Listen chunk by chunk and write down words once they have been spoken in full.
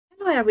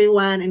Hi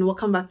everyone, and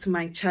welcome back to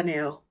my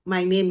channel.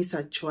 My name is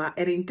Ajua,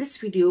 and in this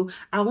video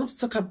I want to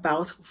talk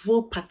about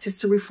Voux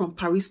Patisserie from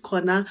Paris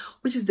Corner,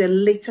 which is the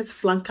latest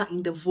flanker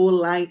in the Voux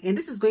line, and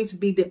this is going to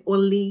be the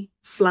only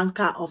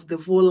flanker of the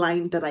Voux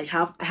line that I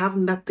have. I have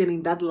nothing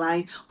in that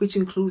line, which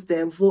includes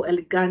the Voux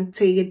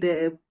Elegante,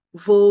 the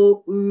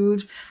Voux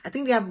Oud. I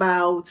think there are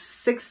about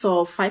 6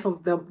 or 5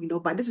 of them,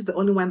 but this is the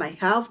only one I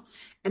have,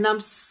 and I'm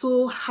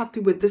so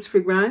happy with this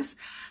fragrance.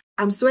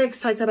 I'm so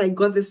excited I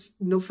got this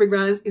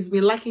fragrance. It's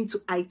been likened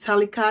to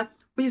Italica,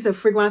 which is a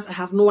fragrance I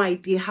have no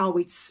idea how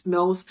it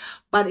smells,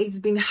 but it's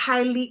been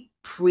highly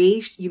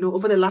praised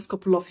over the last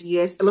couple of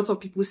years. A lot of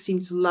people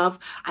seem to love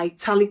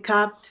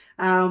Italica,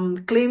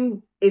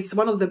 claim it's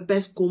one of the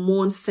best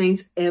Gourmand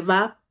scents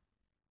ever.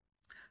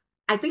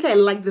 I think I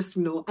like this,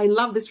 I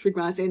love this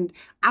fragrance, and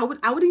I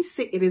wouldn't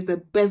say it is the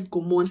best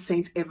Gourmand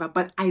scent ever,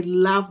 but I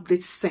love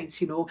this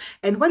scent,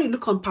 and when you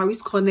look on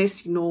Paris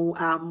Corner's,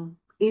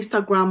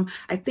 Instagram,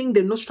 I think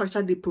the note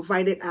structure they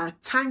provided are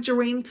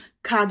tangerine,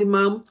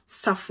 cardamom,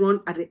 saffron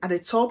at the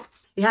top.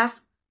 It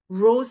has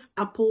rose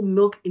apple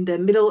milk in the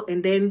middle,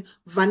 and then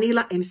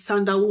vanilla and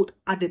sandalwood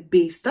at the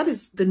base. That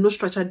is the note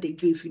structure they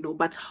gave,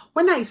 but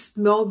when I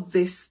smell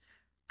this,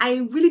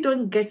 I really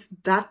don't get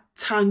that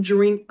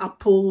tangerine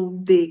apple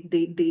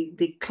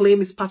they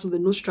claim is part of the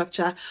note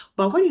structure.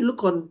 But when you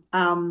look on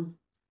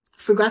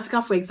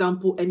Fragrantica, for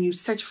example, and you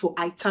search for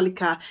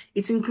Italica,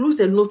 it includes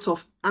a note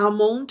of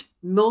almond,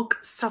 milk,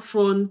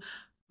 saffron,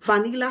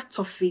 vanilla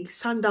toffee,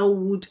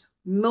 sandalwood,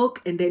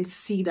 milk, and then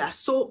cedar.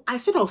 So I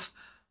sort of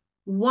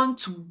want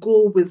to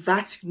go with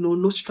that,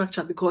 note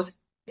structure, because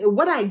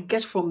what I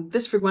get from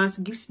this fragrance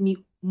gives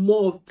me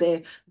more of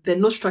the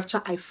note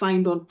structure I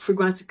find on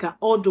Fragrantica,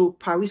 although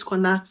Paris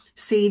Corner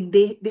say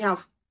they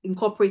have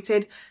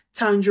incorporated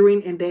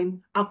tangerine and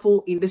then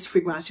apple in this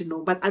fragrance,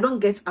 but I don't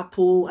get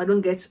apple, I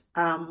don't get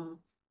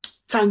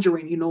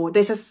tangerine.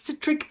 There's a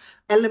citric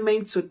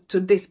element to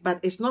this, but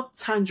it's not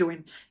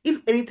tangerine.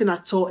 If anything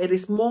at all, it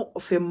is more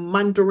of a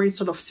mandarin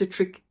sort of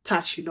citric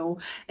touch,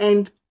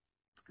 and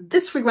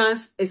this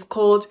fragrance is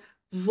called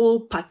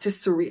Voux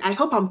Patisserie. I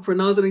hope I'm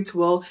pronouncing it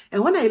well.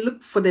 And when I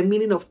look for the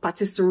meaning of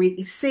patisserie,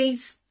 it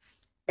says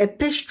a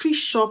pastry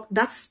shop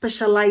that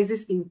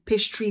specializes in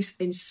pastries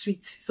and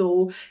sweets.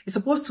 So it's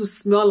supposed to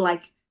smell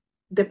like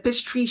the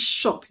pastry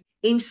shop.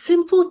 In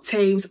simple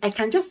terms, I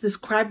can just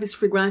describe this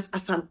fragrance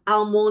as an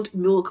almond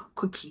milk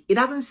cookie. It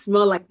doesn't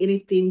smell like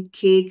anything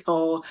cake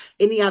or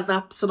any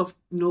other sort of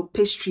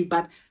pastry,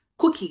 but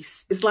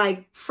cookies. It's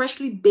like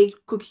freshly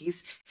baked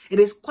cookies. It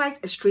is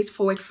quite a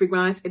straightforward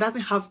fragrance. It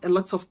doesn't have a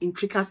lot of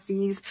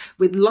intricacies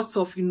with lots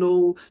of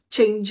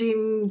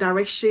changing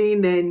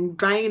direction and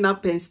drying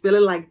up and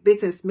smelling like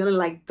this and smelling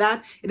like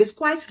that. It is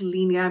quite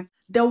linear.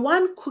 The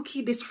one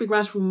cookie this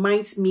fragrance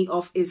reminds me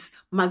of is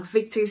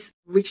McVitie's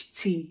Rich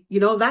Tea.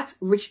 That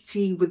rich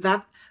tea with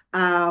that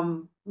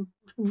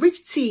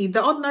rich tea,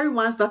 the ordinary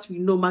ones that we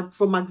know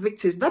from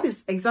McVitie's. That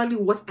is exactly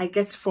what I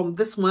get from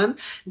this one.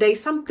 There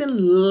is something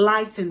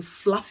light and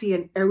fluffy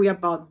and airy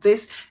about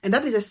this, and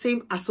that is the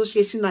same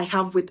association I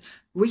have with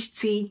Rich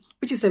Tea,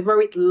 which is a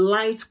very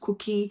light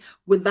cookie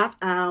with that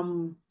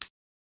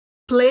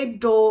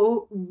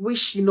Play-Doh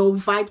wish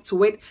vibe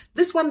to it.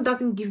 This one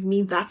doesn't give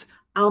me that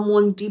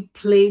almondy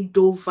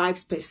Play-Doh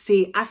vibes per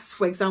se, as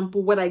for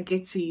example what I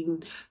get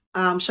in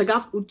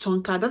Xerjoff Oud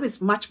Tonka. That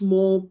is much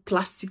more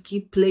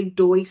plasticky,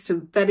 Play-Doh,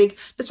 synthetic.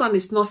 This one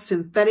is not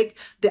synthetic.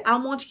 The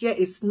almond here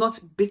is not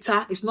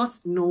bitter. It's not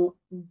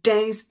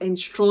dense and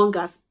strong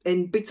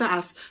and bitter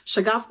as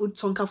Xerjoff Oud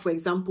Tonka, for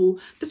example.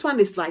 This one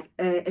is like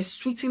a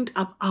sweetened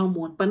up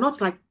almond, but not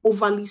like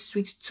overly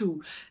sweet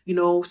too.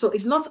 So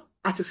it's not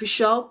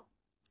artificial.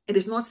 It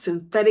is not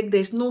synthetic.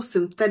 There's no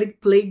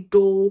synthetic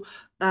Play-Doh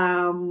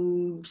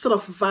sort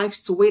of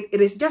vibes to it.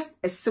 It is just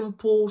a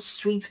simple,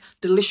 sweet,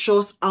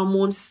 delicious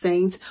almond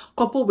scent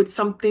coupled with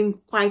something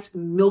quite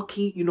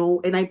milky,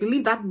 and I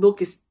believe that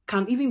milk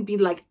can even be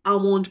like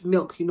almond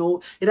milk,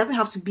 It doesn't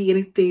have to be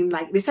anything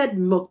like, they said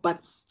milk,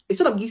 but it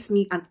sort of gives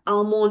me an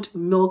almond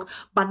milk,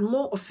 but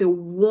more of a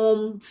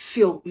warm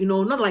feel,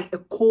 not like a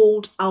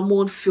cold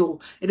almond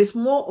feel. It is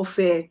more of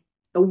a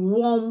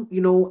warm,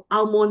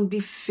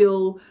 almondy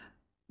feel,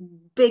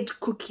 baked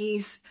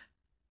cookies,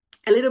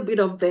 a little bit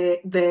of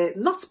the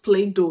not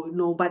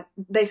Play-Doh, but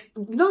there's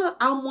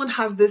almond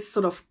has this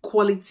sort of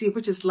quality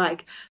which is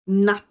like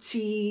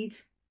nutty,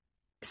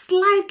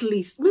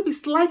 maybe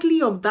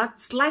slightly of that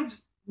slight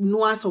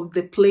nuance of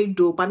the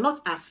Play-Doh, but not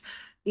as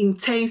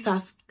intense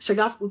as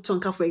Xerjoff Oud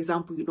Tonka, for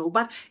example,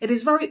 but it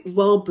is very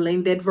well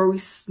blended, very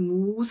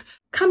smooth.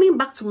 Coming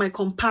back to my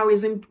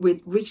comparison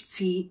with Rich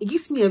Tea, it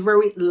gives me a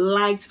very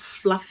light,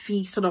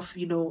 fluffy sort of,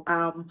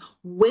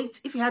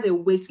 weight. If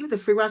the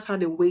fragrance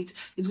had a weight,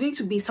 it's going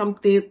to be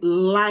something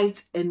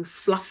light and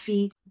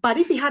fluffy. But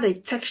if it had a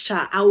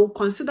texture, I will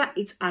consider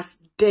it as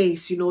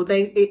dense,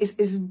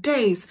 it's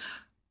dense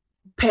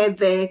per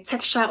the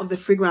texture of the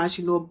fragrance,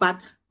 but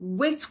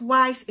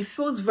weight-wise, it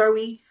feels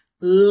very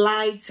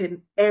light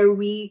and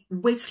airy,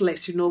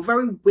 weightless,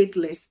 very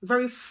weightless,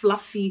 very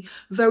fluffy,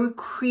 very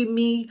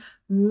creamy,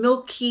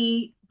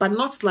 milky, but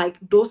not like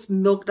those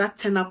milk that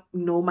turn up,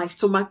 you know, my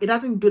stomach. It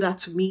doesn't do that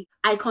to me.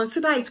 I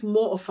consider it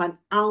more of an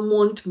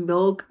almond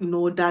milk, you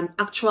know, than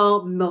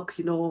actual milk,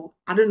 you know.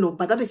 I don't know,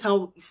 but that is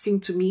how it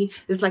seemed to me.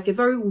 It's like a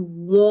very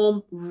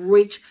warm,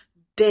 rich,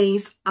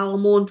 dense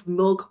almond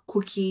milk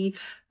cookie,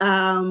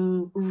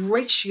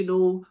 rich, you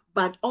know,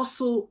 but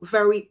also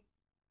very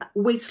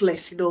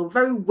weightless, you know,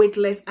 very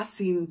weightless,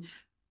 as in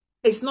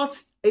it's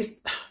not,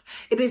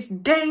 it is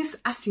dense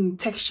as in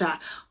texture,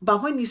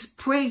 but when you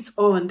spray it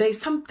on,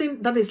 there's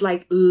something that is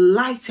like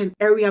light and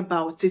airy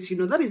about it, you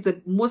know. That is the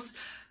most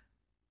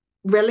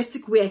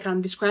realistic way I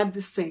can describe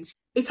this scent.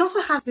 It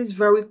also has this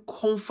very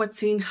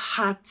comforting,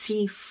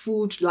 hearty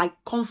food, like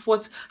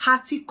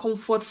hearty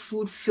comfort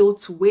food feel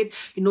to it.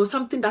 You know,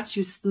 something that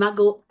you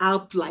snuggle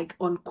up like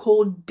on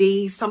cold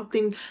days,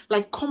 something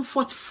like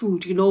comfort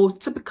food, you know,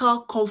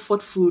 typical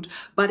comfort food,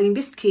 but in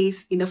this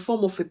case, in the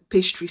form of a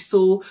pastry.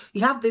 So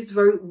you have this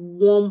very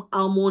warm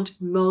almond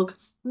milk,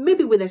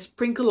 maybe with a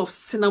sprinkle of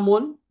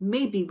cinnamon,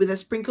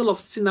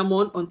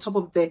 on top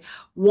of the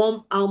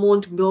warm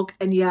almond milk,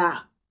 and yeah,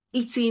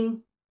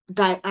 eating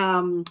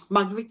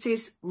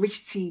McVitie's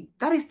rich tea.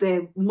 That is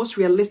the most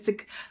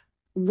realistic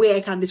way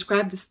I can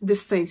describe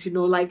this scent, you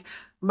know, like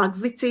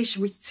McVitie's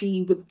rich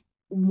tea with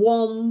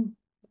warm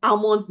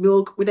almond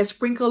milk with a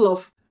sprinkle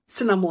of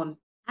cinnamon.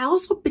 I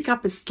also pick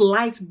up a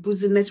slight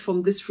booziness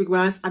from this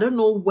fragrance. I don't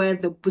know where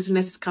the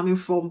booziness is coming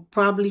from,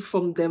 probably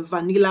from the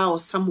vanilla or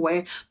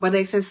somewhere, but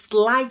there's a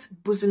slight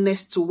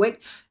booziness to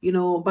it, you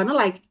know, but not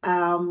like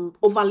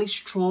overly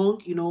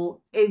strong, you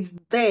know. It's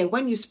there.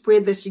 When you spray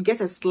this, you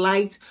get a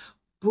slight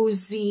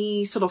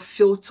boozy sort of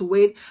feel to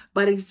it,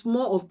 but it's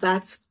more of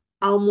that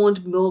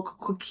almond milk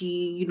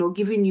cookie, you know,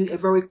 giving you a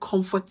very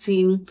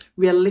comforting,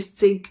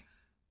 realistic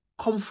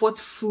comfort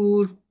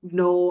food, you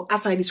know,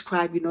 as I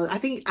described. You know, I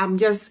think I'm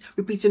just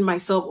repeating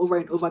myself over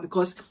and over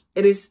because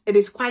it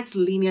is quite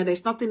linear.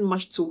 There's nothing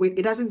much to it.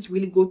 It doesn't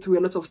really go through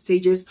a lot of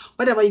stages.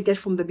 Whatever you get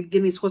from the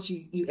beginning is what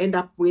you end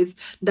up with.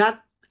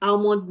 That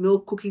almond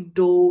milk cookie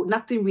dough,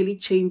 nothing really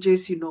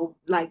changes, you know,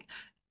 like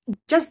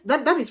just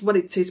that is what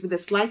it is, with a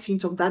slight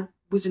hint of that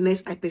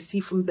booziness I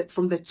perceive from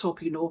the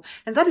top, you know,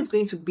 and that is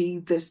going to be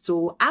this.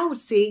 So I would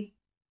say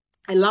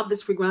I love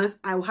this fragrance.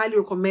 I would highly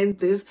recommend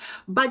this,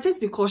 but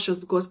just be cautious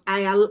because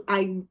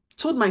I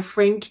told my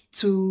friend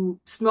to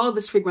smell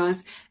this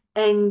fragrance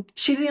and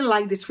she didn't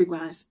like this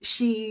fragrance.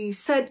 She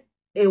said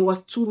it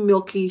was too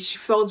milky. She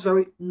felt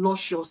very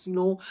nauseous, you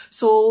know.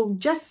 So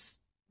just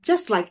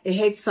like a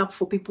heads up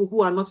for people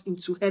who are not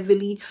into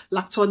heavily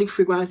lactonic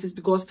fragrances,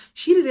 because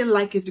she didn't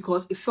like it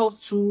because it felt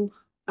too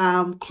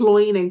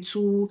cloying and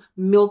too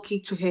milky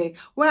to her,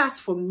 whereas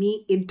for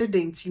me it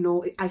didn't, you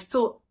know.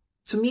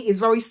 To me it's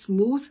very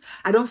smooth.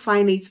 I don't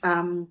find it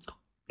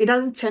it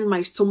doesn't turn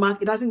my stomach,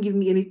 it doesn't give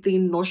me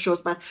anything nauseous,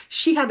 but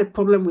she had a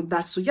problem with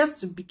that. So just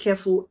to be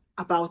careful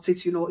about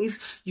it, you know,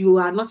 if you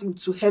are not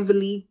into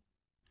heavily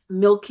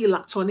milky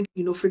lactonic,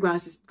 you know,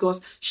 fragrances, because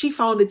she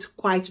found it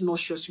quite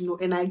nauseous, you know,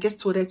 and I just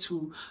told her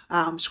to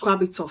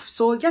scrub it off.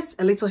 So just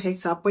a little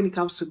heads up when it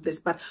comes to this.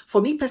 But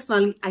for me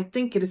personally, I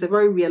think it is a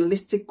very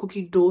realistic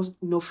cookie dough,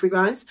 you know,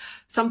 fragrance,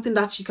 something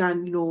that you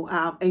can, you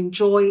know,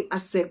 enjoy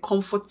as a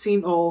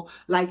comforting or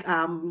like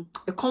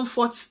a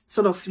comfort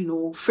sort of, you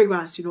know,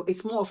 fragrance. You know,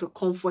 it's more of a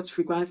comfort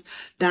fragrance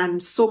than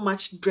so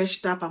much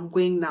dressed up, I'm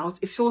going out.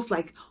 It feels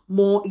like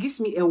more, it gives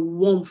me a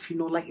warmth, you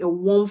know, like a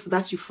warmth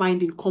that you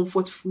find in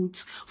comfort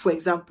foods, for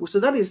example.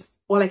 So that is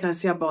all I can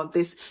say about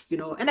this, you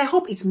know, and I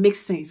hope it makes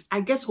sense.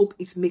 I just hope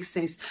it makes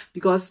sense,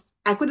 because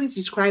I couldn't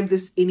describe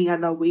this any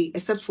other way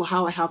except for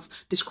how I have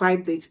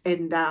described it.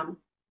 And I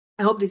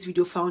hope this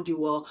video found you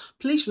well.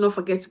 Please do not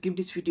forget to give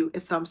this video a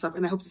thumbs up,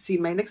 and I hope to see you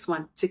in my next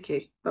one. Take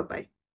care. Bye bye.